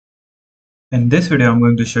In this video, I'm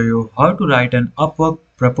going to show you how to write an Upwork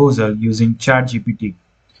proposal using ChatGPT.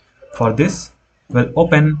 For this, we'll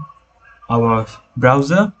open our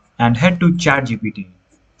browser and head to ChatGPT.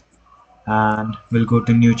 And we'll go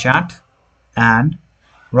to new chat and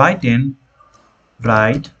write.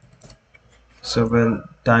 So we'll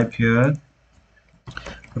type here,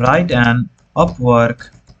 write an Upwork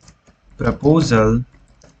proposal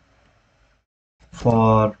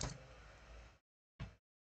for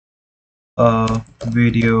a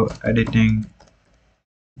video editing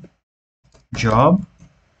job,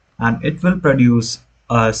 and it will produce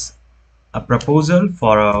us a proposal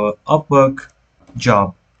for our Upwork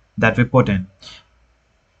job that we put in.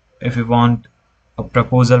 If you want a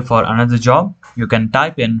proposal for another job, you can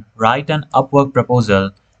type in write an Upwork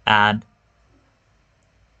proposal and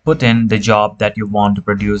put in the job that you want to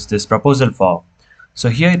produce this proposal for. So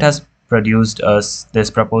here it has produced us this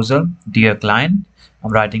proposal. Dear client,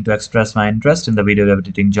 I'm writing to express my interest in the video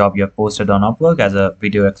editing job you have posted on Upwork as a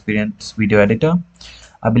experienced video editor.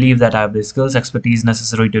 I believe that I have the skills, expertise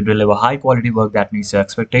necessary to deliver high quality work that meets your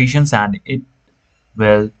expectations, and it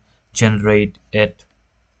will generate it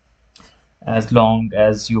as long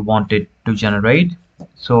as you want it to generate.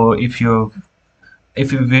 So if we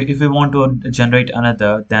want to generate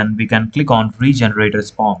another, then we can click on regenerate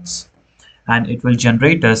response, and it will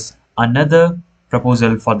generate us another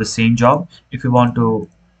proposal for the same job. If you want to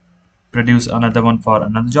produce another one for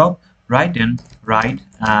another job, write an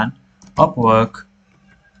Upwork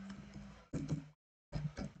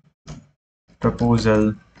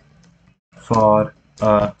proposal for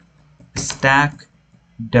a stack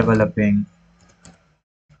developing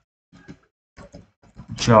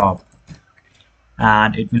job,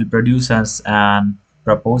 and it will produce us an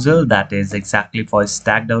proposal that is exactly for a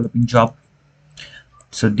stack developing job.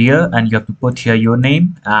 So dear, and you have to put here your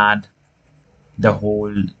name and the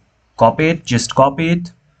whole, just copy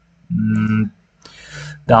it, the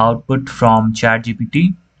output from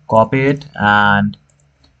ChatGPT, copy it and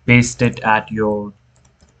paste it at your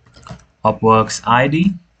Upwork's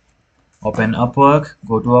ID. Open Upwork,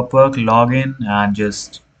 go to Upwork, log in, and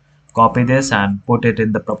just copy this and put it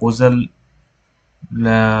in the proposal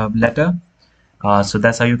letter. So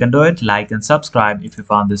that's how you can do it. Like and subscribe if you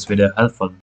found this video helpful.